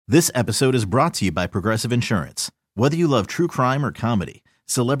This episode is brought to you by Progressive Insurance. Whether you love true crime or comedy,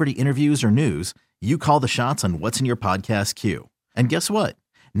 celebrity interviews or news, you call the shots on what's in your podcast queue. And guess what?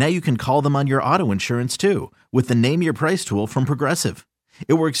 Now you can call them on your auto insurance too with the Name Your Price tool from Progressive.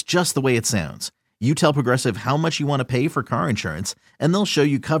 It works just the way it sounds. You tell Progressive how much you want to pay for car insurance, and they'll show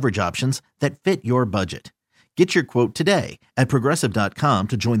you coverage options that fit your budget. Get your quote today at Progressive.com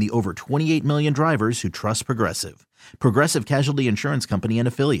to join the over 28 million drivers who trust Progressive. Progressive Casualty Insurance Company and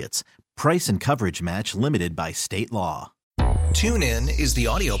Affiliates. Price and coverage match limited by state law. TuneIn is the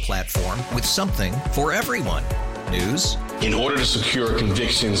audio platform with something for everyone. News. In order to secure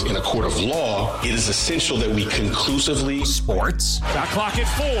convictions in a court of law, it is essential that we conclusively. Sports. Shot clock at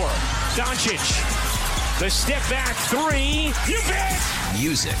 4. Doncic. The step back 3. You bet.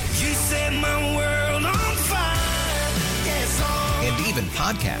 Music. You set my world on fire. Yes, and even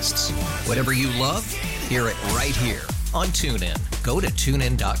podcasts. Whatever you love, hear it right here on TuneIn. Go to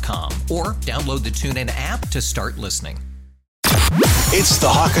TuneIn.com or download the TuneIn app to start listening. It's the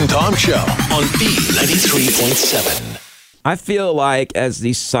Hawk and Tom Show on B93.7. I feel like, as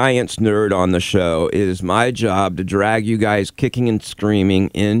the science nerd on the show, it is my job to drag you guys kicking and screaming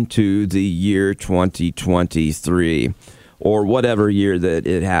into the year 2023, or whatever year that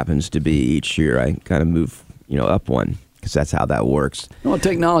it happens to be each year. I kind of move, up one, because that's how that works. Well,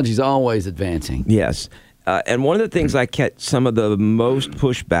 technology's always advancing. Yes. And one of the things I get some of the most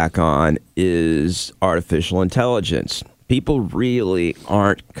pushback on is artificial intelligence. People really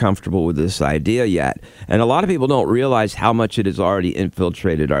aren't comfortable with this idea yet. And a lot of people don't realize how much it has already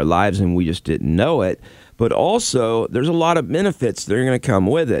infiltrated our lives, and we just didn't know it. But also, there's a lot of benefits that are going to come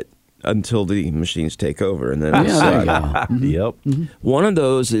with it until the machines take over. And then Yep. One of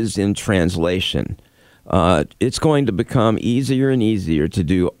those is in translation. It's going to become easier and easier to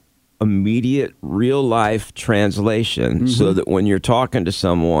do immediate real-life translation so that when you're talking to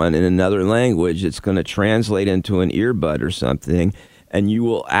someone in another language, it's going to translate into an earbud or something, and you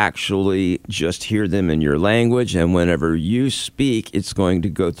will actually just hear them in your language, and whenever you speak, it's going to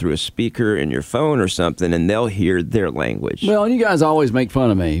go through a speaker in your phone or something, and they'll hear their language. Well, you guys always make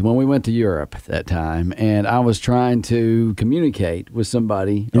fun of me when we went to Europe that time, and I was trying to communicate with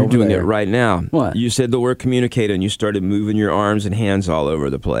somebody. You're over doing there. it right now. What? You said the word communicate, and you started moving your arms and hands all over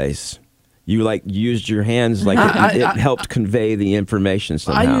the place. You used your hands like it helped convey the information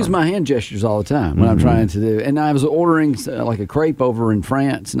somehow. I use my hand gestures all the time when I'm trying to do. And I was ordering like a crepe over in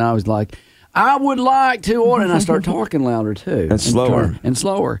France, and I was like, I would like to order, and I start talking louder too. And slower. And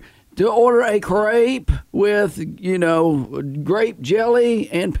slower. To order a crepe with, grape jelly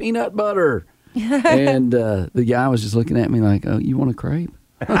and peanut butter. And the guy was just looking at me like, oh, you want a crepe?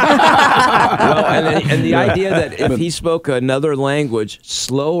 Well, and the idea that if he spoke another language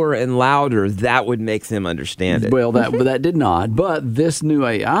slower and louder, that would make them understand it. Well, that did not. But this new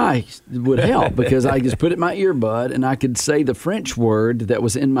AI would help because I just put it in my earbud and I could say the French word that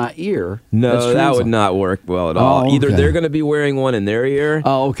was in my ear. No, that would not work well at all. Okay. Either they're going to be wearing one in their ear,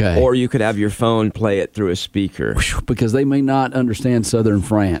 or you could have your phone play it through a speaker. Because they may not understand Southern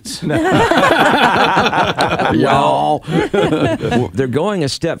France. Y'all. They're going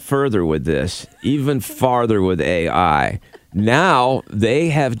a step further with this, even farther with AI. Now, they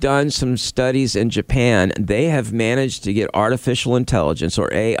have done some studies in Japan. They have managed to get artificial intelligence,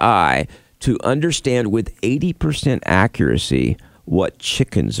 or AI, to understand with 80% accuracy what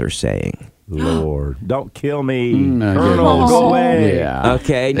chickens are saying. Lord, don't kill me. Colonel, go away. Yeah.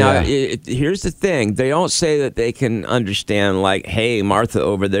 Okay, now here's the thing. They don't say that they can understand, like, hey, Martha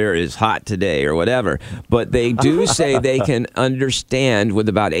over there is hot today or whatever. But they do say they can understand with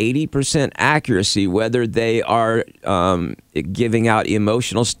about 80% accuracy whether they are giving out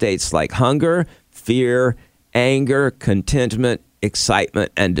emotional states like hunger, fear, anger, contentment,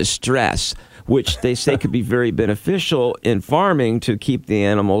 excitement, and distress, which they say could be very beneficial in farming to keep the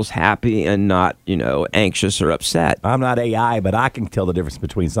animals happy and not, anxious or upset. I'm not AI, but I can tell the difference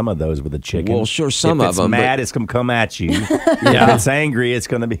between some of those with a chicken. Well, sure, some of them. If it's mad, it's going to come at you. If it's angry, it's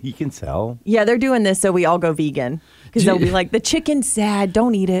going to be, you can tell. Yeah, they're doing this so we all go vegan. Because they'll be like, the chicken's sad,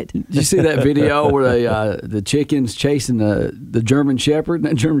 don't eat it. Did you see that video where the chicken's chasing the German Shepherd? And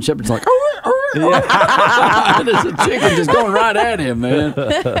that German Shepherd's like, there's a chicken just going right at him, man.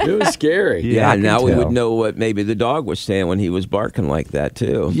 It was scary. Yeah, now we would know what maybe the dog was saying when he was barking like that,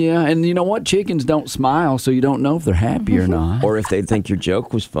 too. Yeah, and you know what? Chickens don't smile, so you don't know if they're happy or not. Or if they think your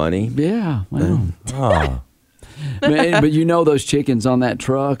joke was funny. Yeah, well. Man, but those chickens on that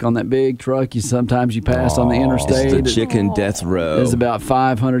truck, on that big truck, sometimes you pass on the interstate. It's the chicken death row. There's about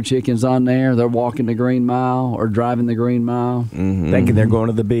 500 chickens on there. They're walking the Green Mile or driving the Green Mile. Thinking they're going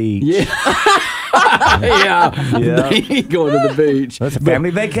to the beach. Yeah. They ain't going to the beach. That's a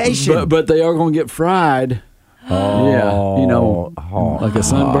family vacation. But they are going to get fried. Like a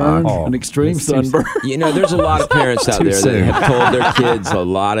sunburn, an extreme sunburn. There's a lot of parents out there that have told their kids a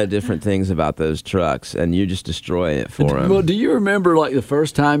lot of different things about those trucks, and you just destroy it for them. Well, do you remember like the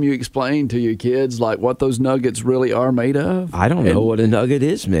first time you explained to your kids like what those nuggets really are made of? I don't know what a nugget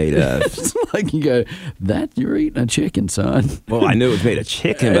is made of. It's like you go, that you're eating a chicken, son. Well, I knew it was made of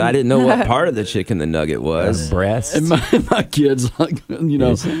chicken, but I didn't know what part of the chicken the nugget was. Breast. And my kids, like,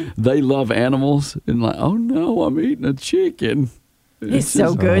 they love animals, and like, oh no, I'm eating a chicken. It's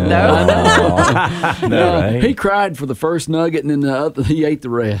so good, though. Right? He cried for the first nugget, and then he ate the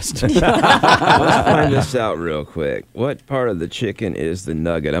rest. Let's find this out real quick. What part of the chicken is the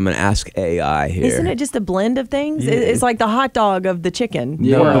nugget? I'm going to ask AI here. Isn't it just a blend of things? Yeah. It's like the hot dog of the chicken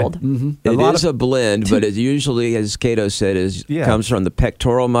world. It is a blend, but it usually, as Cato said, comes from the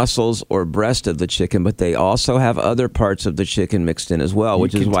pectoral muscles or breast of the chicken, but they also have other parts of the chicken mixed in as well,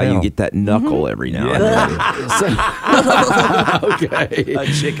 which is why you get that knuckle every now and then. Okay. A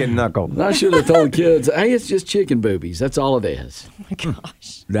chicken knuckle. I should have told kids, hey, it's just chicken boobies. That's all it is. Oh my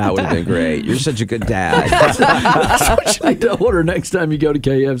gosh. That would have been great. You're such a good dad. That's what you need to order next time you go to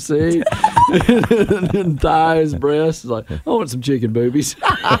KFC. And thighs, breasts. Like, I want some chicken boobies.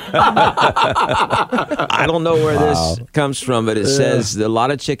 I don't know where this comes from, but it says a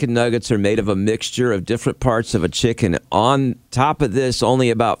lot of chicken nuggets are made of a mixture of different parts of a chicken. On top of this, only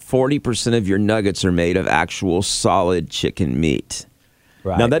about 40% of your nuggets are made of actual solid chicken meat.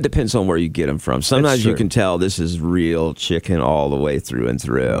 Right. Now, that depends on where you get them from. Sometimes you can tell this is real chicken all the way through and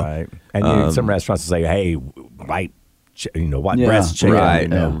through. Right. And some restaurants will say, hey, white breast chicken. Right.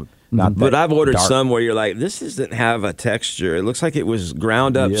 Not but I've ordered some where you're like, this doesn't have a texture. It looks like it was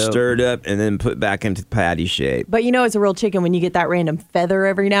ground up, stirred up, and then put back into patty shape. But it's a real chicken when you get that random feather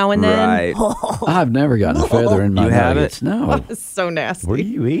every now and then. Right. I've never gotten a feather in my nuggets. No. It's so nasty. What are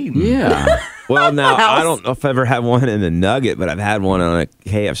you eating? Yeah. Well, now, I don't know if I've ever had one in a nugget, but I've had one on a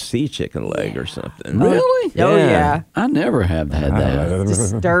KFC chicken leg or something. Really? Oh, yeah. I never have had that. It's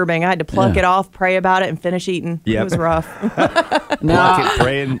disturbing. I had to pluck it off, pray about it, and finish eating. It was rough. Pluck it,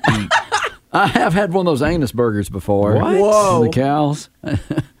 pray, and eat. I have had one of those anus burgers before. What? Whoa. The cows.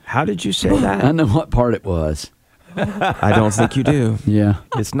 How did you say that? I know what part it was. I don't think you do. Yeah.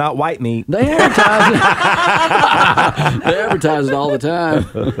 It's not white meat. They advertise it. They advertise it all the time.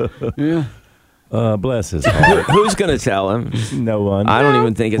 Yeah. Bless his heart. Who's going to tell him? No one. I don't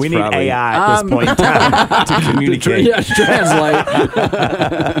even think it's we probably... need AI at this point in time to communicate. Translate.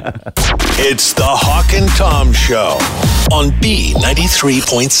 It's the Hawk and Tom Show on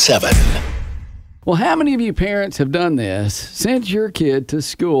B93.7. Well, how many of you parents have done this? Sent your kid to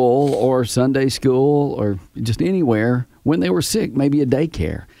school or Sunday school or just anywhere when they were sick, maybe a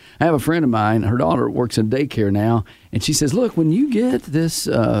daycare. I have a friend of mine, her daughter works in daycare now, and she says, look, when you get this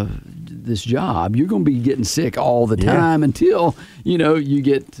job, you're going to be getting sick all the time until, you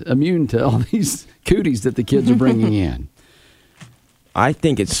get immune to all these cooties that the kids are bringing in. I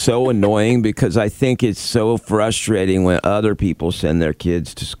think it's so annoying because I think it's so frustrating when other people send their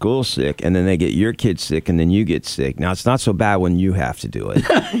kids to school sick and then they get your kid sick and then you get sick. Now, it's not so bad when you have to do it.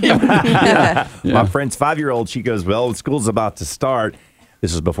 My friend's 5-year-old, she goes, well, school's about to start.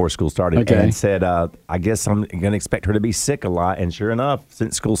 This was before school started, and said, I guess I'm going to expect her to be sick a lot. And sure enough,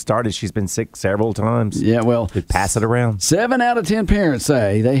 since school started, she's been sick several times. Yeah, well, pass it around. 7 out of 10 parents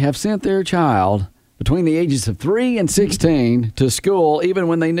say they have sent their child between the ages of 3 and 16 to school, even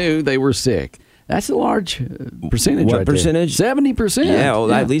when they knew they were sick. That's a large percentage. What percentage? 70%. Yeah,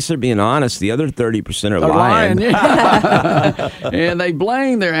 well, at least they're being honest. The other 30% are lying. Yeah. And they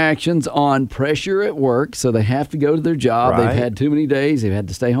blame their actions on pressure at work, so they have to go to their job. Right. They've had too many days. They've had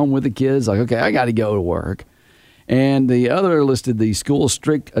to stay home with the kids. Like, okay, I got to go to work. And the other listed the school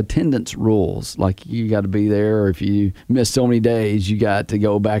strict attendance rules. Like, you got to be there, or if you miss so many days, you got to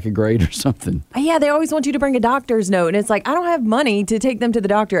go back a grade or something. Yeah, they always want you to bring a doctor's note. And it's like, I don't have money to take them to the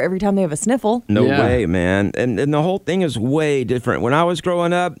doctor every time they have a sniffle. No way, man. And the whole thing is way different. When I was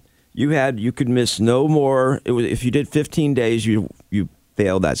growing up, you could miss no more. It was, if you did 15 days, you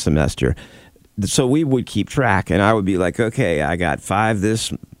failed that semester. So we would keep track, and I would be like, okay, I got 5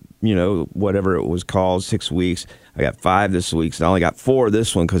 this, whatever it was called, 6 weeks. I got 5 this week, so I only got 4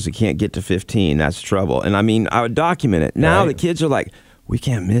 this one because you can't get to 15. That's trouble. And I mean, I would document it. Now the kids are like, we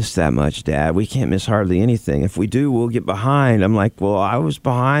can't miss that much, Dad. We can't miss hardly anything. If we do, we'll get behind. I'm like, well, I was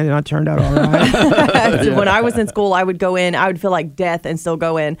behind and I turned out all right. So when I was in school, I would go in, I would feel like death and still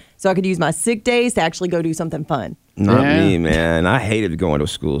go in. So I could use my sick days to actually go do something fun. Not me, man. I hated going to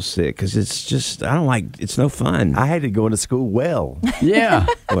school sick because it's just, it's no fun. I hated going to school well. Yeah.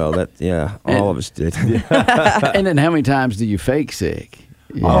 Well, all of us did. And then how many times do you fake sick?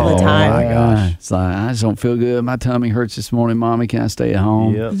 All the time. Oh my gosh. It's like, I just don't feel good. My tummy hurts this morning. Mommy, can I stay at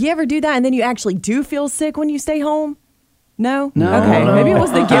home? Yep. You ever do that and then you actually do feel sick when you stay home? No? No. Okay, maybe it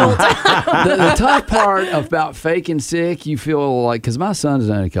was the guilt. The tough part about faking sick, you feel like, because my son's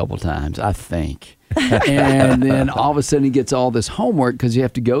done it a couple times, I think. And then all of a sudden he gets all this homework because you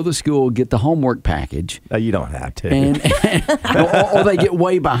have to go to school, get the homework package. You don't have to. Or they get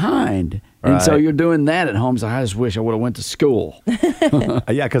way behind. And so Right. you're doing that at home. So I just wish I would have went to school. Yeah,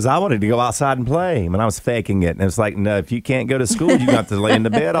 because I wanted to go outside and play when I was faking it. And it's like, no, if you can't go to school, you got to lay in the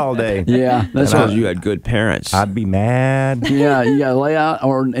bed all day. Yeah, that's Because what you had good parents. I'd be mad. Yeah, you got to lay out.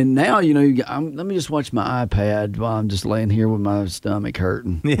 And now, let me just watch my iPad while I'm just laying here with my stomach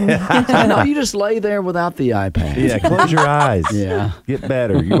hurting. Yeah. No, you just lay there without the iPad. Yeah, close your eyes. Yeah. Get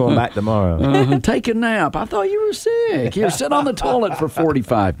better. You're going back tomorrow. Take a nap. I thought you were sick. Here, sit on the toilet for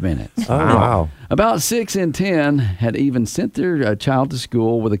 45 minutes. Oh, wow. About 6 in 10 had even sent their child to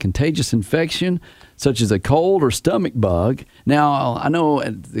school with a contagious infection, such as a cold or stomach bug. Now, I know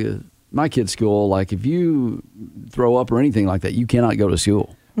at my kid's school, like if you throw up or anything like that, you cannot go to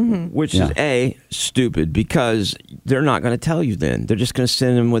school. Which is A, stupid, because they're not going to tell you then. They're just going to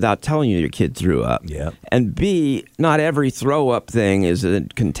send them without telling you your kid threw up. Yep. And B, not every throw-up thing is a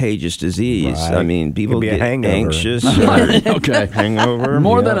contagious disease. Right. I mean, people Could be a get hangover. anxious. Okay. Hangover.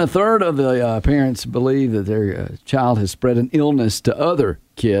 More than a third of the parents believe that their child has spread an illness to other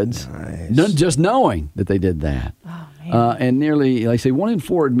kids, just knowing that they did that. And nearly, like I say, 1 in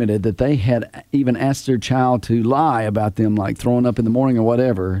 4 admitted that they had even asked their child to lie about them, like throwing up in the morning or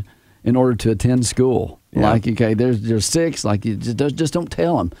whatever, in order to attend school. Yeah. Like, okay, there's 6, like you just don't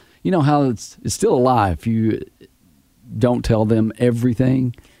tell them. You know how it's still a lie if you don't tell them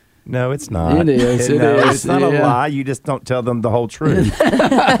everything. No, it's not. It is. It is. It's not a Yeah. lie. You just don't tell them the whole truth.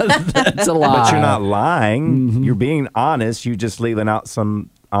 That's a lie. But you're not lying. You're being honest. You just leaving out some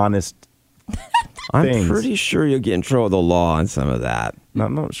honest I'm things. pretty sure you'll get in trouble with the law on some of that. No,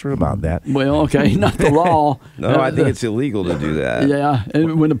 I'm not sure about that. Well, okay, not the law. No, I think it's illegal to do that. Yeah,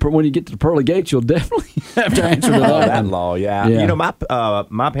 and when you get to the pearly gates, you'll definitely have to answer to that. That law, yeah. Yeah. You know,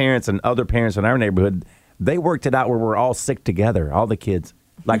 my parents and other parents in our neighborhood, they worked it out where we're all sick together, all the kids.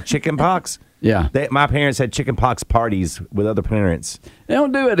 Like chicken pox. Yeah. My parents had chicken pox parties with other parents. They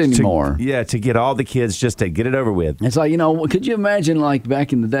don't do it anymore. To get all the kids just to get it over with. It's like, could you imagine, like,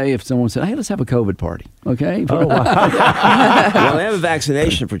 back in the day if someone said, hey, let's have a COVID party, okay? Oh, wow. Well, they have a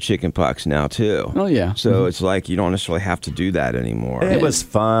vaccination for chickenpox now, too. Oh, yeah. So it's like you don't necessarily have to do that anymore. It was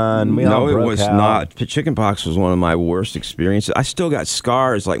fun. We all No, it broke was out. not. Chickenpox was one of my worst experiences. I still got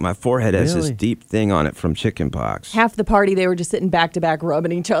scars. Like my forehead has this Really? deep thing on it from chickenpox. Half the party, they were just sitting back to back,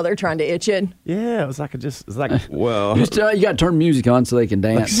 rubbing each other, trying to itch it. Yeah, it was like Well, You got to turn music on so they can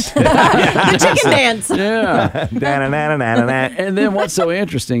dance. The chicken dance. Yeah. da-na-na-na-na-na. And then what's so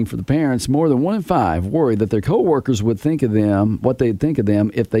interesting for the parents, more than 1 in 5 worry that their coworkers would think of them, what they'd think of them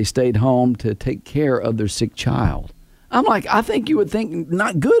if they stayed home to take care of their sick child. I'm like, I think you would think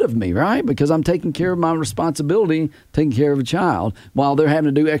not good of me, right? Because I'm taking care of my responsibility, taking care of a child, while they're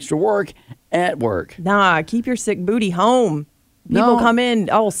having to do extra work at work. Nah, keep your sick booty home. People No. come in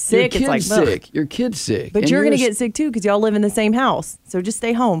all sick. Your It's kid's like, ugh. sick. Your kid's sick. But And you're going to yours- get sick too because y'all live in the same house. So just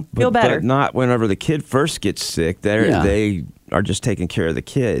stay home. Feel better. But not whenever the kid first gets sick. They are just taking care of the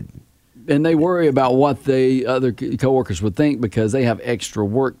kid. And they worry about what the other coworkers would think because they have extra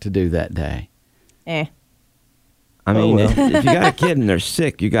work to do that day. I mean, well. if you got a kid and they're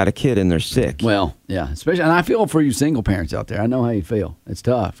sick, you got a kid and they're sick. Well, yeah, especially, and I feel for you single parents out there. I know how you feel. It's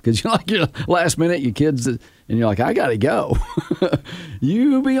tough because you're last minute, your kids, and you're like, I got to go.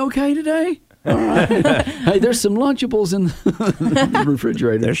 You be okay today? All right. Hey, there's some Lunchables in the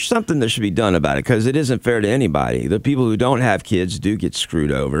refrigerator. There's something that should be done about it because it isn't fair to anybody. The people who don't have kids do get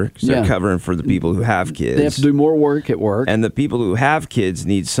screwed over because they're Yeah. covering for the people who have kids. They have to do more work at work. And the people who have kids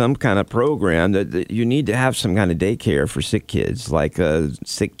need some kind of program that you need to have some kind of daycare for sick kids, like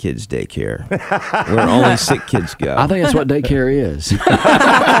sick kids daycare, where only sick kids go. I think that's what daycare is.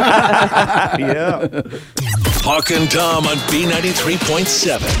 Yeah. Hawk and Tom on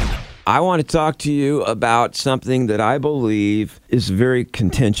B93.7. I want to talk to you about something that I believe is very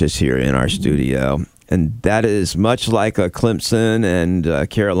contentious here in our studio, and that is much like Clemson and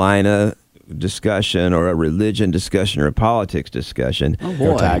Carolina, discussion or a religion discussion or a politics discussion. Oh, boy.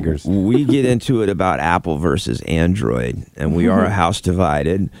 Go Tigers. We get into it about Apple versus Android, and we are a house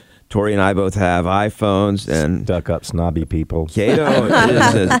divided. Tori and I both have iPhones, and Stuck-up, snobby people. Cato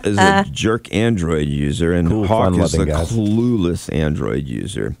is a jerk Android user, and Cool, Hawk is the fun-loving guys. clueless Android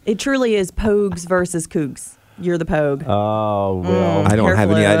user. It truly is Pogues versus Cougs. You're the Pogue. Oh, well. I don't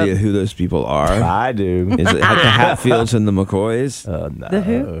have any Careful. idea who those people are. I do. Is it the Hatfields and the McCoys? No. The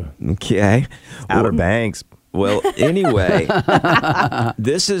who? Okay. Outer Banks. Well, anyway,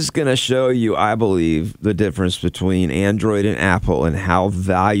 this is going to show you, I believe, the difference between Android and Apple and how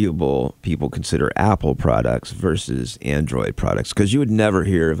valuable people consider Apple products versus Android products. Because you would never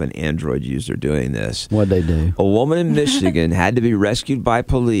hear of an Android user doing this. What'd they do? A woman in Michigan had to be rescued by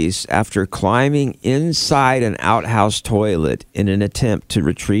police after climbing inside an outhouse toilet in an attempt to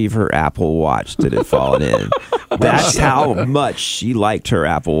retrieve her Apple Watch that had fallen in. That's how much she liked her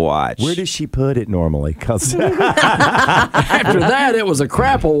Apple Watch. Where does she put it normally? 'Cause After that, it was a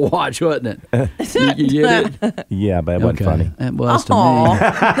crapple watch, wasn't it? You get it? yeah, but it wasn't funny. It was to me.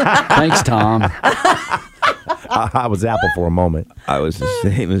 Thanks, Tom. I was Apple for a moment. I was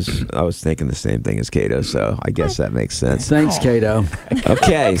thinking the same thing as Cato, so I guess that makes sense. Thanks, Cato.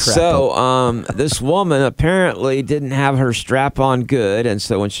 Okay, so this woman apparently didn't have her strap on good, and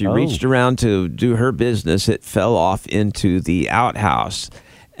so when she reached around to do her business, it fell off into the outhouse.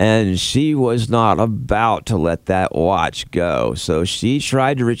 And she was not about to let that watch go. So she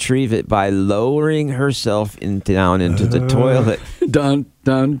tried to retrieve it by lowering herself down into the toilet. Dun,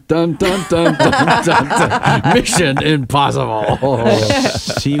 dun, dun, dun, dun, dun, dun, dun. Mission impossible.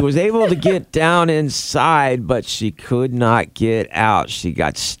 She was able to get down inside, but she could not get out. She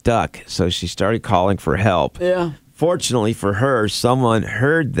got stuck. So she started calling for help. Yeah. Fortunately for her, someone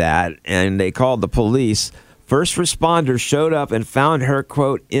heard that, and they called the police. First responders showed up and found her,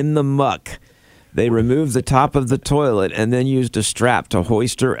 quote, in the muck. They removed the top of the toilet and then used a strap to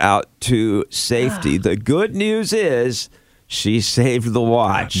hoist her out to safety. The good news is she saved the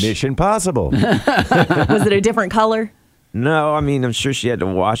watch. Mission possible. Was it a different color? No, I mean, I'm sure she had to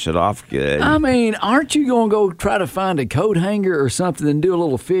wash it off good. I mean, aren't you going to go try to find a coat hanger or something and do a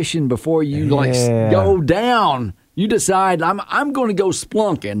little fishing before you go down? You decide, I'm going to go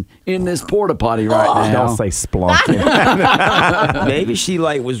splunking in this porta potty right now. Don't say splunking. Maybe she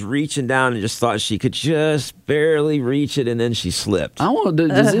was reaching down and just thought she could just barely reach it, and then she slipped.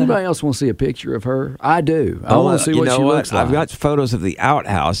 Does anybody else want to see a picture of her? I do. I want to see what she looks like. I've got photos of the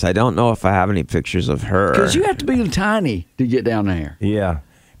outhouse. I don't know if I have any pictures of her. Because you have to be tiny to get down there. Yeah.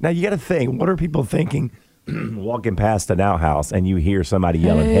 Now, you got to think, what are people thinking walking past an outhouse and you hear somebody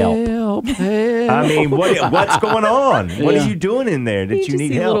yelling, help? Help, help. I mean, what's going on? What are you doing in there that you need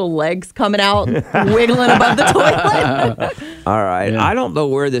see help? little legs coming out, wiggling above the toilet. All right. Yeah. I don't know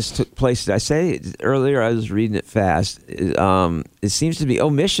where this took place. Did I say earlier? I was reading it fast. It seems to be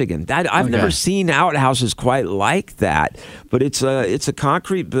Michigan. I've never seen outhouses quite like that, but it's a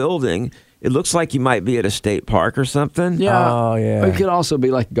concrete building. It looks like you might be at a state park or something. Yeah. Oh, yeah. It could also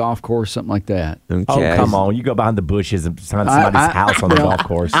be like a golf course, something like that. Okay. Oh, come on. You go behind the bushes and find somebody's house on the golf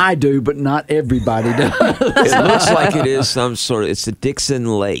course. I do, but not everybody does. It looks like it is some sort of, it's a Dixon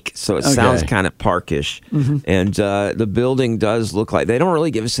Lake, so it sounds kind of parkish. Mm-hmm. And the building does look like, they don't really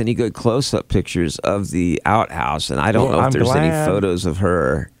give us any good close-up pictures of the outhouse, and I don't know if there's any photos of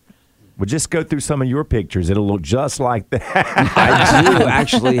her. Well, just go through some of your pictures. It'll look just like that. I do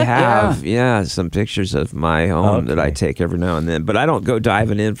actually have, some pictures of my own that I take every now and then, but I don't go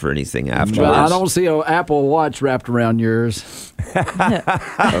diving in for anything afterwards. Well, I don't see an Apple Watch wrapped around yours.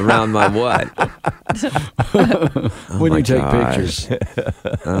 Around my what? When you take pictures.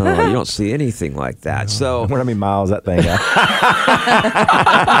 Oh, you don't see anything like that. So, I wonder how many miles that thing got.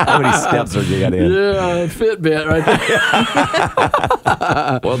 How many steps are you got in? Yeah, Fitbit right there.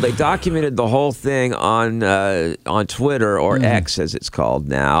 well, they documented the whole thing on Twitter, or X as it's called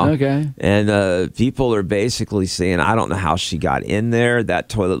now. Okay. And people are basically saying, I don't know how she got in there. That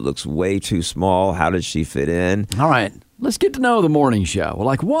toilet looks way too small. How did she fit in? All right. Let's get to know the morning show.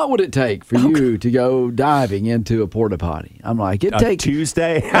 Like, what would it take for you to go diving into a porta potty? I'm like, it takes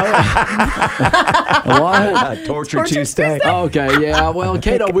Tuesday. what? Torture Tuesday. Okay, yeah. Well,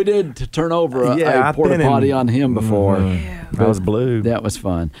 Cato, we did turn over a porta potty on him before. That was blue. That was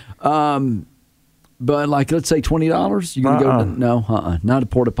fun. But like, let's say $20. You gonna go? No, not a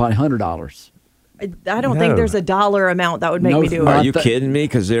porta potty. $100. I don't think there's a dollar amount that would make me do it. Are you kidding me?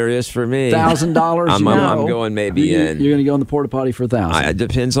 Because there is for me. $1,000. I'm going maybe in. You're going to go in the porta potty for $1,000. It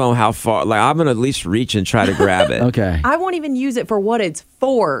depends on how far. Like, I'm going to at least reach and try to grab it. Okay. I won't even use it for what it's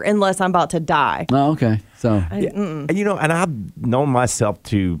for unless I'm about to die. Oh, okay. So, and I've known myself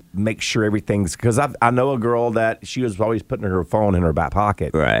to make sure everything's, because I know a girl that she was always putting her phone in her back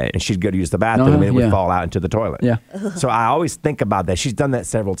pocket. Right. And she'd go to use the bathroom and it would fall out into the toilet. Yeah. So I always think about that. She's done that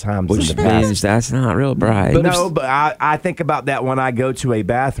several times. Which means that's not real bright. But I think about that when I go to a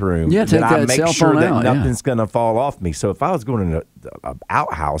bathroom. Yeah, take that I that make cell sure phone that out, nothing's going to fall off me. So if I was going to an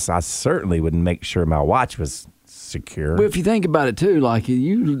outhouse, I certainly would make sure my watch was secure. But if you think about it too, like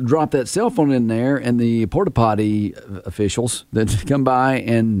you drop that cell phone in there, and the porta potty officials that come by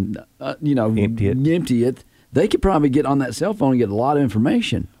and empty it, they could probably get on that cell phone and get a lot of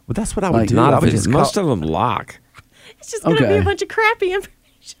information. Well, that's what I would do. Most of them lock. It's just going to be a bunch of crappy information.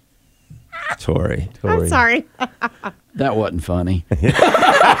 Tori. I'm sorry. That wasn't funny. It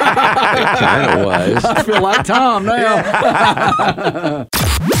kind of was. I feel like Tom now.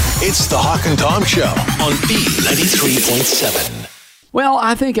 It's the Hawk and Tom Show on B93.7. Well,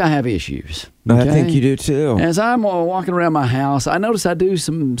 I think I have issues. I think you do too. As I'm walking around my house, I notice I do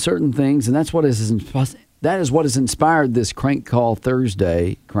some certain things, and that is what has inspired this Crank Call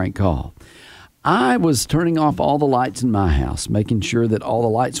Thursday crank call. I was turning off all the lights in my house, making sure that all the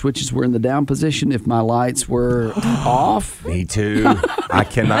light switches were in the down position. If my lights were off. Me too. I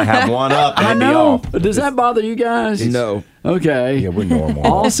cannot have one up and I it be know. off. Does that bother you guys? No. Okay. Yeah, we're normal.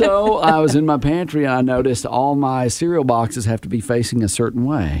 Also, I was in my pantry and I noticed all my cereal boxes have to be facing a certain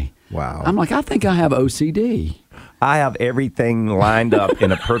way. Wow. I'm like, I think I have OCD. I have everything lined up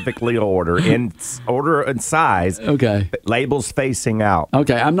in a perfectly order and size. Okay. Labels facing out.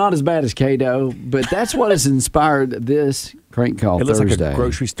 Okay, I'm not as bad as Kato, but that's what has inspired this crank call It looks Thursday. like a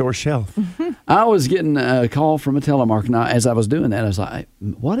grocery store shelf. I was getting a call from a telemarketer. Now, as I was doing that, I was like,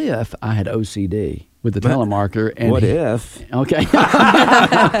 what if I had OCD with the telemarketer? And what if? Okay.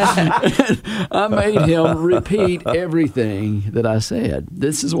 I made him repeat everything that I said.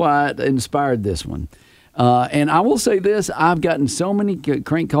 This is why it inspired this one. And I will say this, I've gotten so many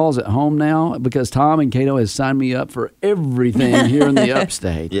crank calls at home now because Tom and Kato has signed me up for everything here in the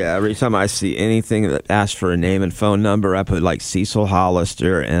upstate. Yeah, every time I see anything that asks for a name and phone number, I put like Cecil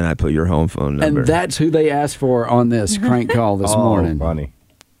Holister and I put your home phone number. And that's who they asked for on this crank call this morning. Funny.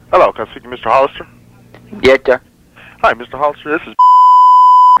 Hello, can I speak to Mr. Holister? Yes, sir. Hi, Mr. Holister, this is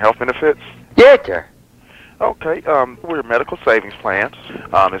Health Benefits. Yes, sir. Okay, we're medical savings plans.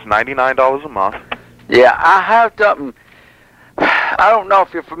 It's $99 a month. Yeah, I have something. I don't know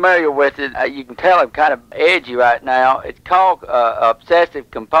if you're familiar with it. You can tell I'm kind of edgy right now. It's called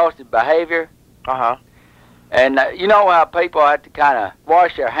obsessive compulsive behavior. Uh-huh. And you know how people have to kind of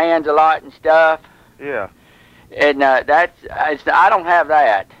wash their hands a lot and stuff? Yeah. And I don't have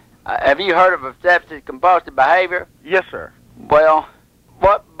that. Have you heard of obsessive compulsive behavior? Yes, sir. Well,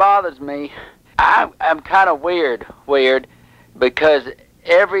 what bothers me, I'm kind of weird, because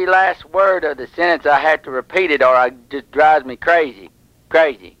every last word of the sentence I have to repeat it, or it just drives me crazy.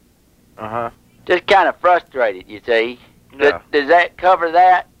 Uh-huh. Just kind of frustrated, you see. Yeah. Does that cover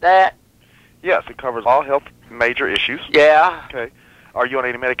that? Yes, it covers all health major issues. Yeah. Okay. Are you on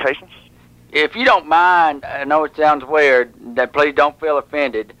any medications? If you don't mind, I know it sounds weird, then please don't feel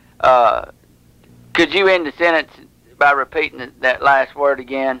offended. Could you end the sentence by repeating that last word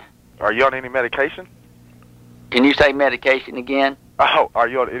again? Are you on any medication? Can you say medication again? Oh, are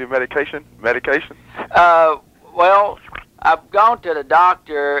you on any medication? Well, I've gone to the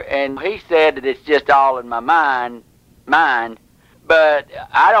doctor, and he said that it's just all in my mind, but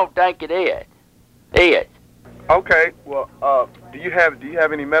I don't think it is. Okay, well, do you have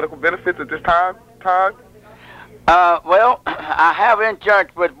any medical benefits at this time? Well, I have insurance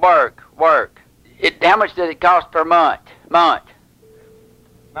with work. How much does it cost per month?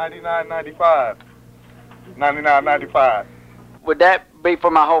 $99.95. $99.95. Would that be for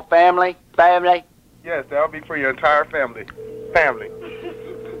my whole family? Yes, that'll be for your entire family.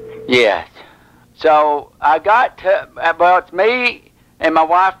 Yes. So I got it's me and my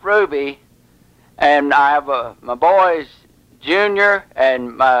wife Ruby, and I have my boys Junior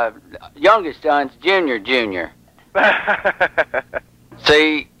and my youngest son's Junior.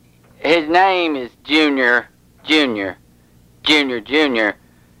 See, his name is Junior,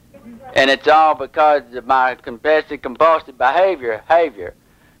 and it's all because of my obsessive compulsive behavior.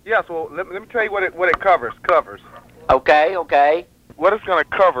 Yes, well, let me tell you what it covers. Okay. What it's going to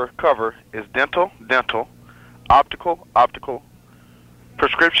cover is dental, optical,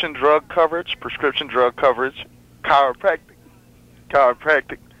 prescription drug coverage, chiropractic,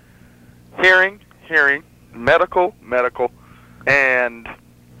 hearing, medical, and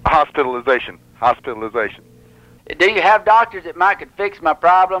hospitalization. Do you have doctors that could fix my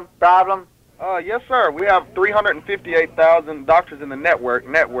problem? Yes, sir. We have 358,000 doctors in the network,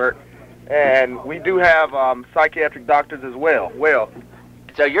 And we do have psychiatric doctors as well.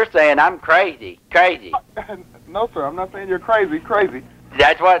 So you're saying I'm crazy? No, sir, I'm not saying you're crazy.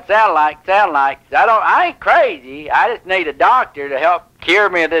 That's what it sound like. I ain't crazy. I just need a doctor to help cure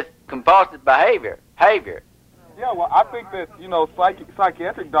me of this compulsive behavior. Yeah, well, I think that,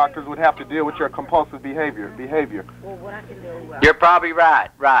 psychiatric doctors would have to deal with your compulsive behavior. You're probably right.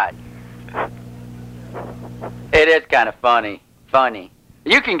 It is kind of funny.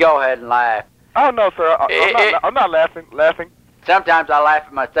 You can go ahead and laugh. Oh, no, sir. I'm not laughing. Sometimes I laugh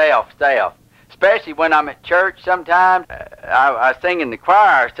at myself. Especially when I'm at church sometimes. I sing in the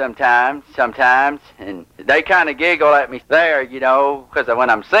choir sometimes, and they kind of giggle at me there, because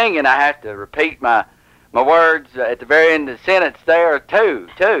when I'm singing, I have to repeat my words at the very end of the sentence there, too,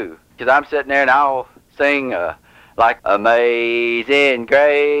 because I'm sitting there and I'll sing like, Amazing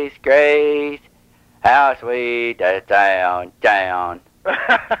Grace, Grace, how sweet the sound.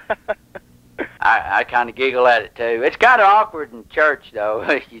 I kind of giggle at it, too. It's kind of awkward in church, though,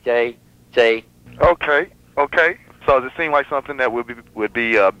 you see. Okay. So does it seem like something that would be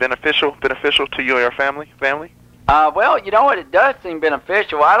beneficial to you and your family? Well, you know what? It does seem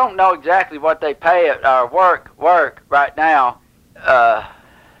beneficial. I don't know exactly what they pay at our work right now.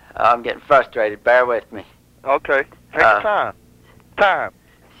 I'm getting frustrated. Bear with me. Okay. Take your time.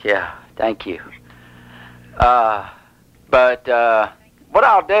 Yeah, thank you. But what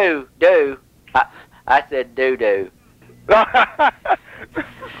I'll do, I said do.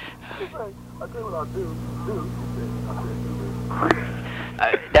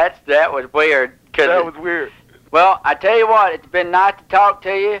 That was weird. That was weird. Well, I tell you what, it's been nice to talk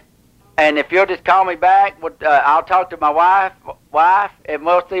to you, and if you'll just call me back, I'll talk to my wife, and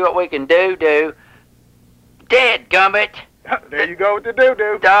we'll see what we can do. Dadgummit. There you go with the do.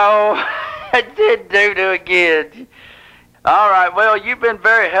 Oh, I did do again. All right, well, you've been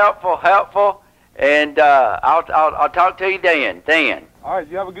very helpful, and I'll talk to you then. All right,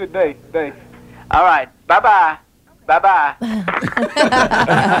 you have a good day. All right, bye-bye.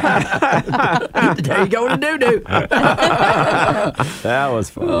 There you go to do. That was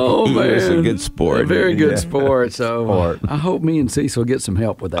fun. Oh, man. He was a good sport. A very good sport. So I hope me and Cecil get some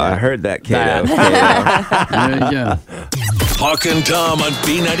help with that. I heard that, Kato. There you go. Hawk and Tom on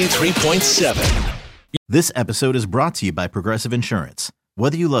B93.7. This episode is brought to you by Progressive Insurance.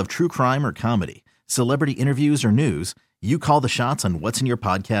 Whether you love true crime or comedy, celebrity interviews or news, you call the shots on what's in your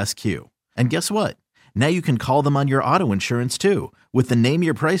podcast queue. And guess what? Now you can call them on your auto insurance too with the Name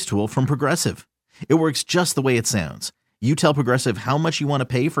Your Price tool from Progressive. It works just the way it sounds. You tell Progressive how much you want to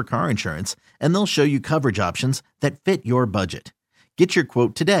pay for car insurance, and they'll show you coverage options that fit your budget. Get your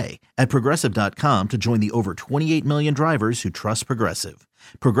quote today at Progressive.com to join the over 28 million drivers who trust Progressive.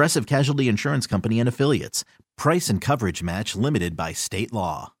 Progressive Casualty Insurance Company and Affiliates. Price and coverage match limited by state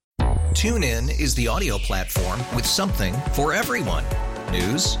law. TuneIn is the audio platform with something for everyone.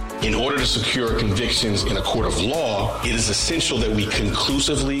 News. In order to secure convictions in a court of law, it is essential that we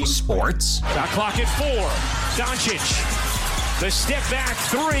conclusively. Sports. Shot clock at 4. Doncic. The step back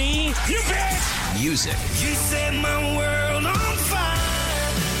 3. You bet. Music. You set my world on fire.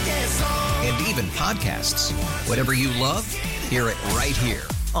 Yes, and even podcasts. Whatever you love, hear it right here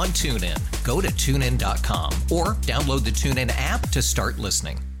on TuneIn. Go to TuneIn.com or download the TuneIn app to start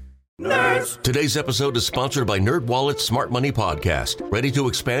listening. Nerds. Today's episode is sponsored by NerdWallet's Smart Money Podcast. Ready to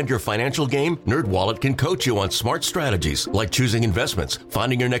expand your financial game? NerdWallet can coach you on smart strategies like choosing investments,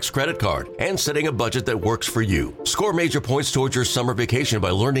 finding your next credit card, and setting a budget that works for you. Score major points towards your summer vacation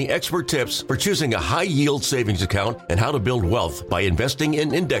by learning expert tips for choosing a high-yield savings account and how to build wealth by investing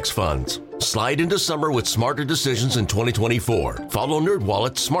in index funds. Slide into summer with smarter decisions in 2024. Follow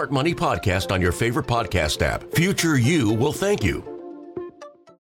NerdWallet's Smart Money Podcast on your favorite podcast app. Future you will thank you.